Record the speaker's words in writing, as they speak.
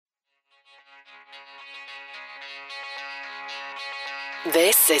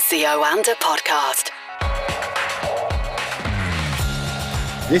This is the Oanda Podcast.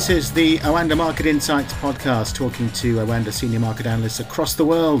 This is the Oanda Market Insights Podcast, talking to Oanda senior market analysts across the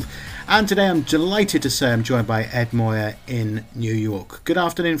world. And today I'm delighted to say I'm joined by Ed Moyer in New York. Good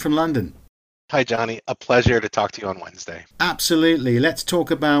afternoon from London. Hi, Johnny. A pleasure to talk to you on Wednesday. Absolutely. Let's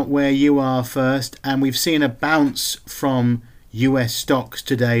talk about where you are first. And we've seen a bounce from US stocks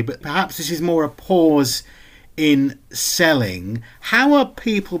today, but perhaps this is more a pause in selling. How are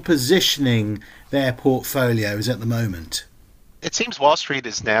people positioning their portfolios at the moment? It seems Wall Street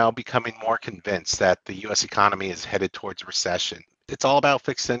is now becoming more convinced that the U.S. economy is headed towards a recession. It's all about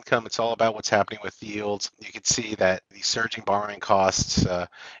fixed income. It's all about what's happening with yields. You can see that the surging borrowing costs,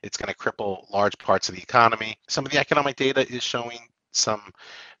 it's going to cripple large parts of the economy. Some of the economic data is showing some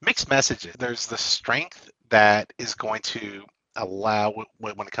mixed messages. There's the strength that is going to allow,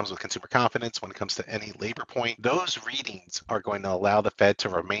 when it comes with consumer confidence, when it comes to any labor point, those readings are going to allow the Fed to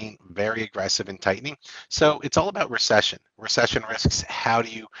remain very aggressive in tightening. So it's all about recession risks. How do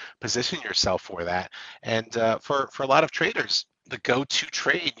you position yourself for that? And for a lot of traders, the go-to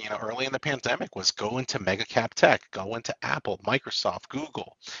trade, early in the pandemic was go into mega cap tech, go into Apple, Microsoft,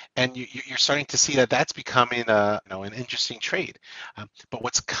 Google, and you're starting to see that that's becoming an interesting trade. But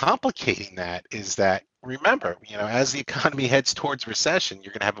what's complicating that is that, remember, as the economy heads towards recession,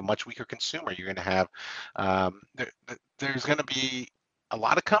 you're going to have a much weaker consumer. You're going to have there's going to be a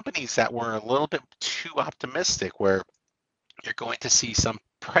lot of companies that were a little bit too optimistic, where you're going to see some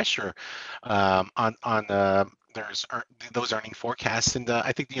pressure on those earning forecasts. And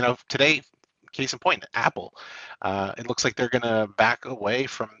I think, today, case in point, Apple, it looks like they're going to back away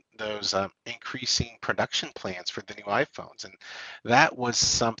from those increasing production plans for the new iPhones. And that was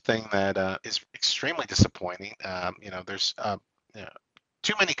something that is extremely disappointing. There's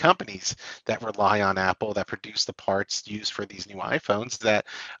too many companies that rely on Apple, that produce the parts used for these new iPhones,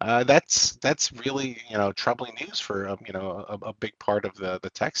 that's really troubling news for a big part of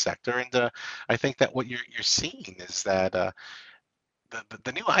the tech sector. And I think that what you're seeing is that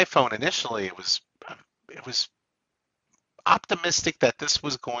the new iPhone, initially it was optimistic that this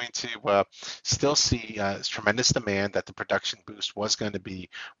was going to still see tremendous demand, that the production boost was going to be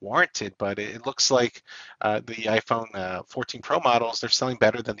warranted, but it looks like the iPhone 14 Pro models, they're selling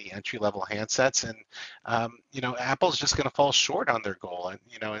better than the entry-level handsets, and Apple's just going to fall short on their goal. And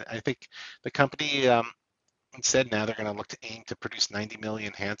I think the company instead, now they're going to look to aim to produce 90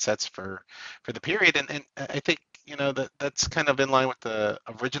 million handsets for the period, and I think that's kind of in line with the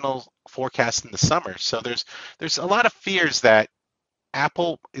original forecast in the summer. So there's a lot of fears that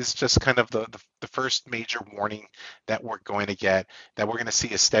Apple is just kind of the first major warning that we're going to get, that we're going to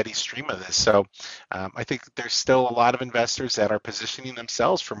see a steady stream of this. So I think there's still a lot of investors that are positioning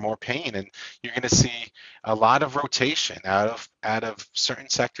themselves for more pain, and you're going to see a lot of rotation out of certain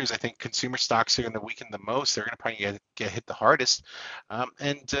sectors. I think consumer stocks are going to weaken the most. They're going to probably get hit the hardest,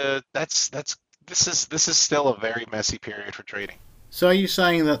 this is still a very messy period for trading. So are you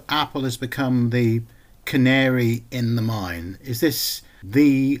saying that Apple has become the canary in the mine? Is this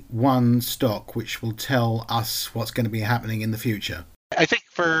the one stock which will tell us what's going to be happening in the future? I think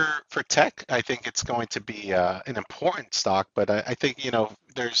for tech, I think it's going to be an important stock, but I think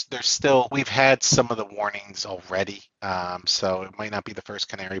there's still, we've had some of the warnings already, so it might not be the first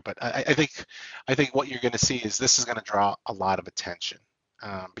canary, but I think what you're going to see is this is going to draw a lot of attention,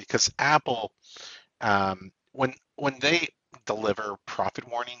 because Apple, when they deliver profit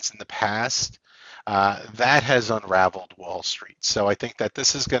warnings in the past, that has unraveled Wall Street. So I think that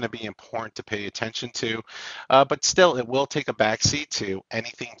this is going to be important to pay attention to, but still, it will take a backseat to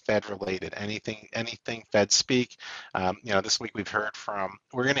anything Fed related, anything Fed speak. This week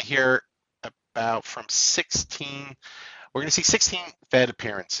we're going to hear about from 16. We're going to see 16 Fed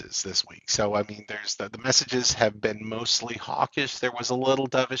appearances this week. So, I mean, there's the messages have been mostly hawkish. There was a little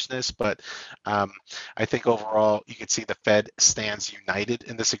dovishness, but I think overall you could see the Fed stands united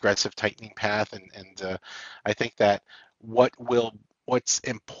in this aggressive tightening path. And I think that what's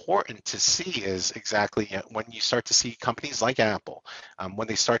important to see is exactly when you start to see companies like Apple, when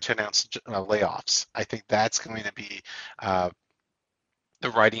they start to announce layoffs. I think that's going to be the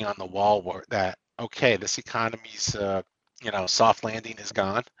writing on the wall, that, okay, this economy's soft landing is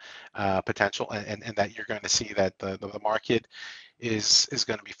gone, potential, and that you're going to see that the market is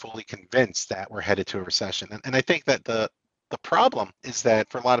going to be fully convinced that we're headed to a recession. And I think that the problem is that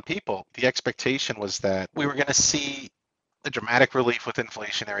for a lot of people, the expectation was that we were going to see a dramatic relief with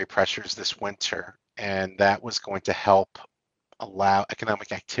inflationary pressures this winter, and that was going to help allow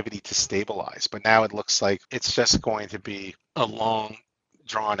economic activity to stabilize. But now it looks like it's just going to be a long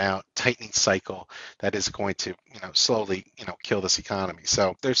drawn out tightening cycle that is going to, slowly, kill this economy.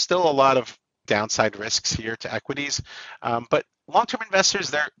 So there's still a lot of downside risks here to equities, but long-term investors,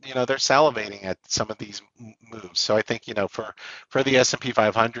 they're salivating at some of these moves. So I think, for the S&P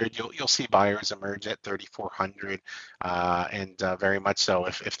 500, you'll see buyers emerge at 3,400, and very much so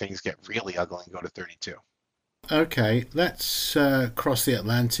if things get really ugly and go to 32. Okay, let's cross the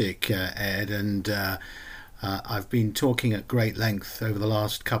Atlantic, Ed, and I've been talking at great length over the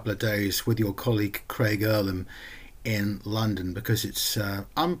last couple of days with your colleague Craig Erlam in London, because it's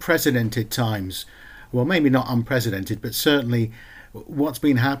unprecedented times. Well, maybe not unprecedented, but certainly what's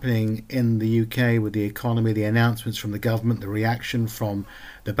been happening in the UK with the economy, the announcements from the government, the reaction from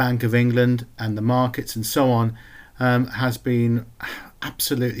the Bank of England and the markets and so on, has been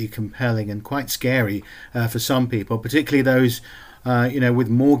absolutely compelling and quite scary for some people, particularly those with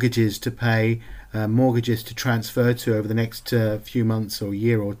mortgages to pay, mortgages to transfer to over the next few months or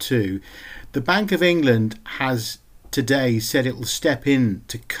year or two. The Bank of England has today said it will step in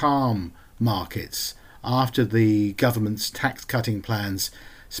to calm markets after the government's tax-cutting plans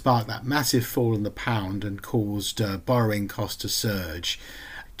sparked that massive fall in the pound and caused borrowing costs to surge.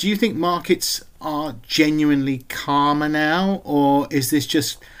 Do you think markets are genuinely calmer now, or is this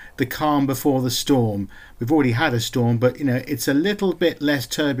just the calm before the storm? We've already had a storm, but it's a little bit less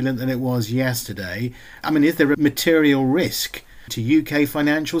turbulent than it was yesterday. I mean, is there a material risk to UK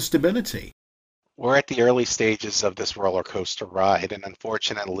financial stability? We're at the early stages of this roller coaster ride, and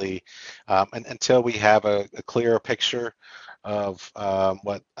unfortunately, until we have a clearer picture of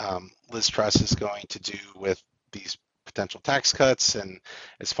what Liz Truss is going to do with these potential tax cuts, and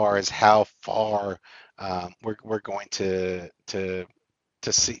as far as how far we're going to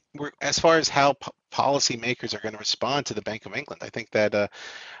see, as far as how policymakers are going to respond to the Bank of England, I think that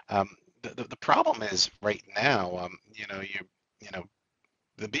the problem is right now,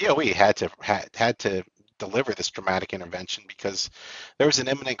 the BOE had to deliver this dramatic intervention because there was an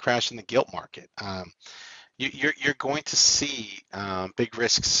imminent crash in the gilt market. You're going to see big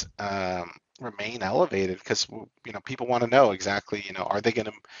risks remain elevated because people want to know exactly, are they going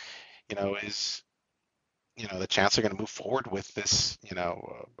to, is the Chancellor going to move forward with this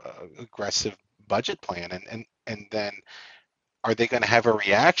aggressive budget plan, and then are they going to have a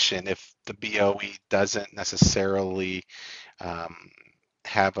reaction if the BOE doesn't necessarily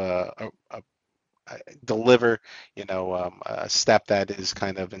have deliver a step that is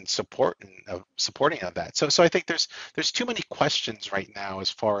kind of in supporting of that. So I think there's too many questions right now as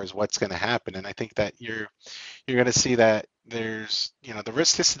far as what's going to happen, and I think that you're going to see that there's the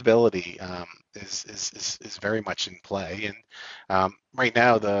risk to stability is very much in play, and right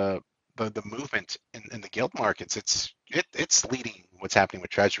now the movement in the gilt markets, it's leading what's happening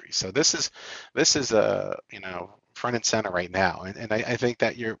with Treasuries. So this is front and center right now, and I think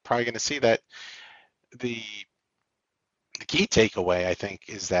that you're probably going to see that the key takeaway, I think,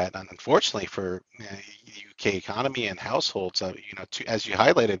 is that unfortunately for the UK economy and households, as you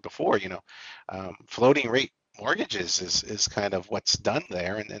highlighted before, floating rate mortgages is kind of what's done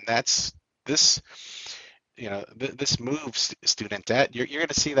there, and that's this. This moves student debt. You're going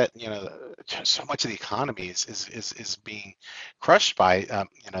to see that so much of the economy is being crushed by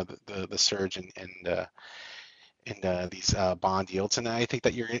the surge in these bond yields, and I think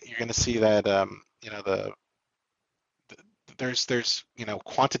that you're going to see that there's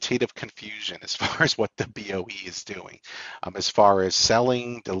quantitative confusion as far as what the BOE is doing, as far as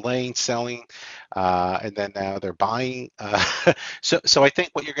delaying selling, and then now they're buying. So I think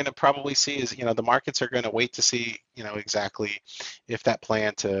what you're going to probably see is the markets are going to wait to see exactly if that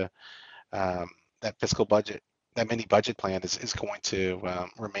plan to that fiscal budget, that mini budget plan is going to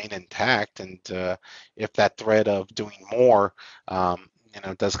remain intact, and if that threat of doing more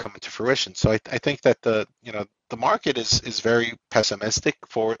does come into fruition. So I think that the market is very pessimistic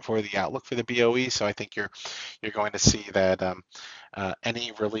for the outlook for the BOE. So I think you're going to see that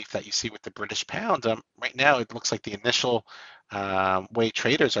any relief that you see with the British pound, right now it looks like the initial way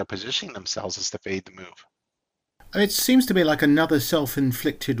traders are positioning themselves is to fade the move. It seems to be like another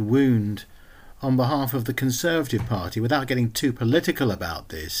self-inflicted wound on behalf of the Conservative Party, without getting too political about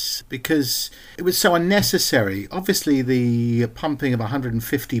this, because it was so unnecessary. Obviously, the pumping of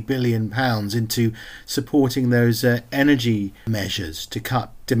 £150 billion into supporting those energy measures to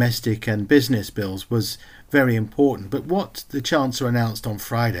cut domestic and business bills was very important. But what the Chancellor announced on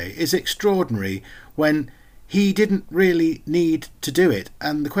Friday is extraordinary when he didn't really need to do it.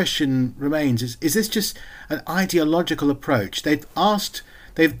 And the question remains, is this just an ideological approach? They've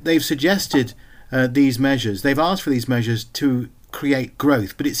suggested these measures. They've asked for these measures to create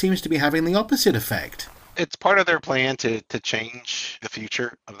growth, but it seems to be having the opposite effect. it's part of their plan to change the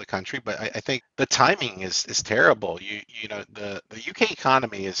future of the country, but I think the timing is terrible. You know the UK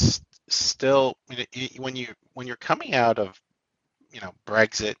economy is still, when you're coming out of,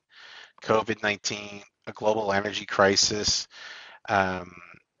 Brexit, COVID-19, a global energy crisis. Um,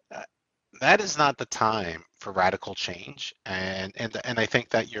 uh, that is not the time for radical change, and I think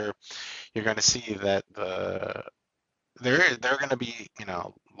that you're going to see that there are going to be,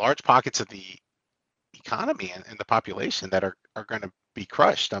 large pockets of the economy and the population that are going to be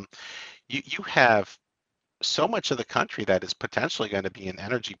crushed. You have so much of the country that is potentially going to be in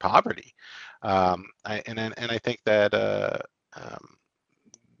energy poverty, and I think that um,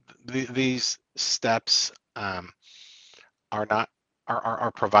 these steps are not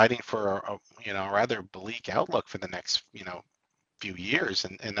are providing for a rather bleak outlook for the next few years,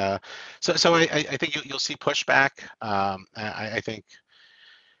 and so I think you'll see pushback. I think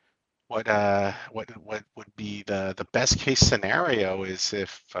what would be the best case scenario is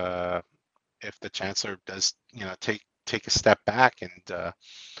if the chancellor does take a step back and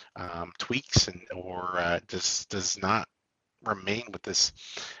tweaks or does not remain with this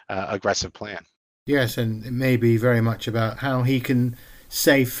aggressive plan. Yes, and it may be very much about how he can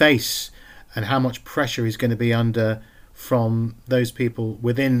save face and how much pressure he's going to be under from those people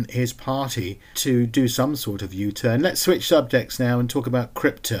within his party to do some sort of U-turn. Let's switch subjects now and talk about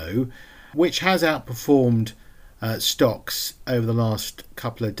crypto, which has outperformed stocks over the last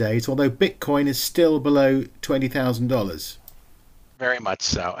couple of days, although Bitcoin is still below $20,000. Very much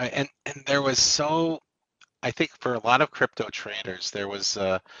so. And there was I think for a lot of crypto traders, there was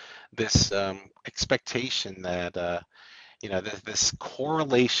this expectation that this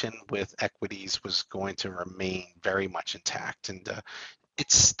correlation with equities was going to remain very much intact, and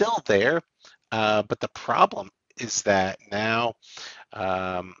it's still there. But the problem is that now,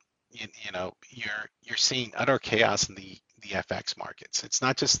 you're seeing utter chaos in the FX markets. It's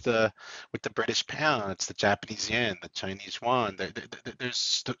not just with the British pound; it's the Japanese yen, the Chinese yuan.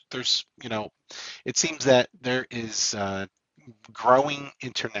 There's it seems that there is growing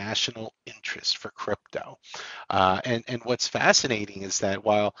international interest for crypto, and what's fascinating is that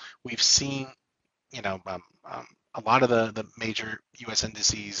while we've seen a lot of the major U.S.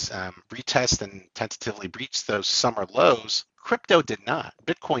 indices retest and tentatively breach those summer lows, crypto did not.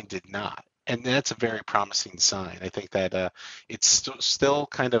 Bitcoin did not. And that's a very promising sign. I think that it's still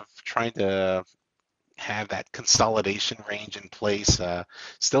kind of trying to have that consolidation range in place,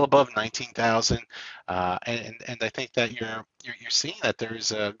 still above 19,000, and I think that you're seeing that there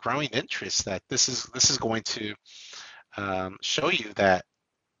is a growing interest that this is going to show you that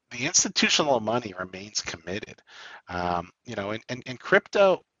the institutional money remains committed. And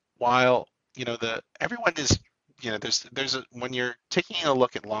crypto, while everyone is when you're taking a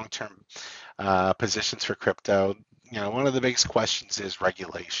look at long-term positions for crypto, one of the biggest questions is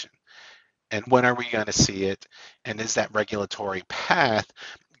regulation. And when are we going to see it? And is that regulatory path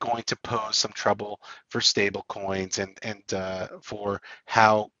going to pose some trouble for stable coins and for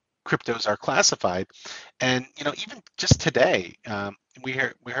how cryptos are classified? And even just today, we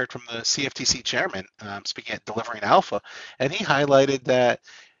heard from the CFTC chairman speaking at Delivering Alpha, and he highlighted that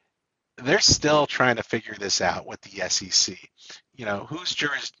they're still trying to figure this out with the SEC. Whose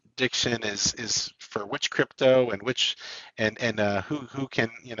jurisdiction is for which crypto and which and who can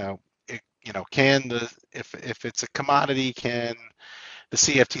can if it's a commodity, can the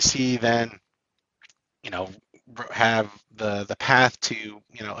CFTC then have the path to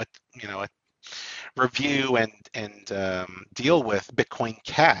a review and deal with Bitcoin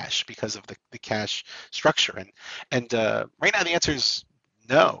Cash because of the cash structure, and right now the answer is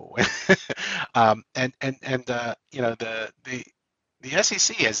no. The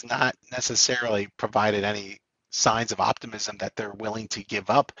SEC has not necessarily provided any signs of optimism that they're willing to give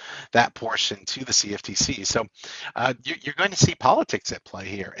up that portion to the CFTC. So you're going to see politics at play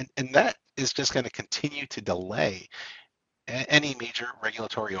here, and that is just going to continue to delay any major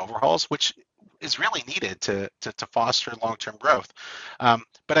regulatory overhauls, which is really needed to foster long-term growth.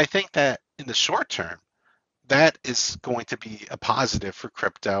 But I think that in the short term, that is going to be a positive for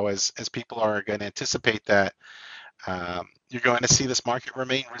crypto as people are going to anticipate that you're going to see this market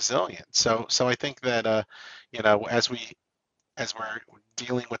remain resilient. So I think that as we're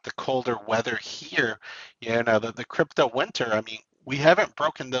dealing with the colder weather here, the crypto winter, I mean, we haven't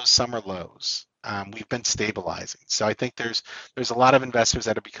broken those summer lows. We've been stabilizing. So I think there's a lot of investors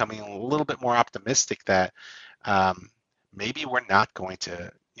that are becoming a little bit more optimistic that maybe we're not going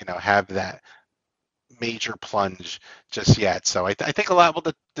to have that major plunge just yet. So I think a lot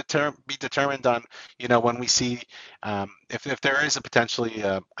will be determined on when we see if there is a potentially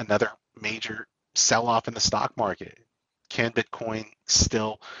another major sell-off in the stock market? Can Bitcoin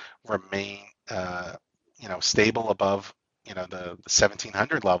still remain, stable above, the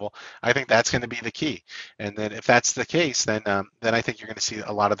 1700 level? I think that's going to be the key. And then if that's the case, then I think you're going to see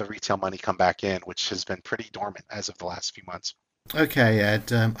a lot of the retail money come back in, which has been pretty dormant as of the last few months. Okay,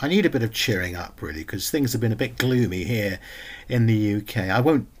 Ed, I need a bit of cheering up, really, because things have been a bit gloomy here in the UK. I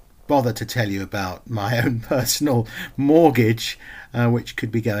won't bother to tell you about my own personal mortgage, which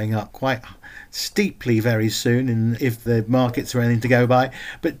could be going up quite steeply very soon, and if the markets are anything to go by.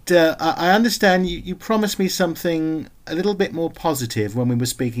 But I understand you promised me something a little bit more positive when we were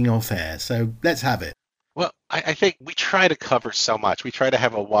speaking off air, so let's have it. Well, I think we try to cover so much. We try to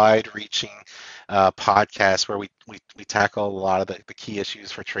have a wide-reaching podcast where we tackle a lot of the key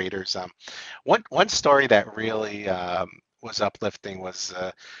issues for traders. One story that really was uplifting was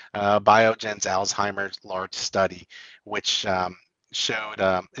Biogen's Alzheimer's large study, which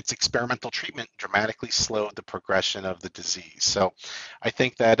showed its experimental treatment dramatically slowed the progression of the disease. So I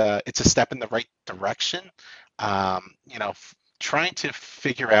think that it's a step in the right direction. Trying to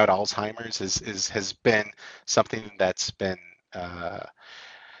figure out Alzheimer's has been something that's been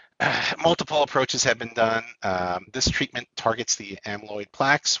multiple approaches have been done. This treatment targets the amyloid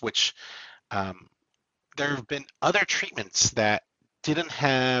plaques, which there have been other treatments that didn't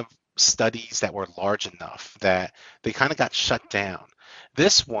have studies that were large enough, that they kind of got shut down.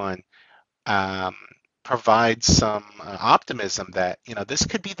 This one provides some optimism that this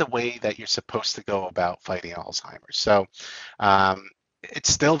could be the way that you're supposed to go about fighting Alzheimer's. So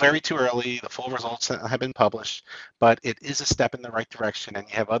it's still very too early. The full results have been published, but it is a step in the right direction. And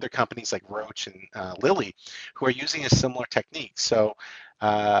you have other companies like Roche and Lilly who are using a similar technique. So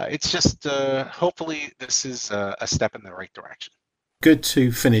it's just hopefully this is a step in the right direction. Good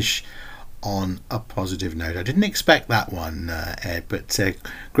to finish on a positive note. I didn't expect that one, Ed, but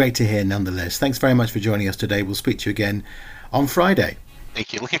great to hear nonetheless. Thanks very much for joining us today. We'll speak to you again on Friday.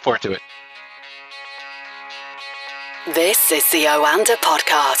 Thank you. Looking forward to it. This is the Oanda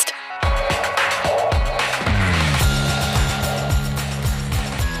Podcast.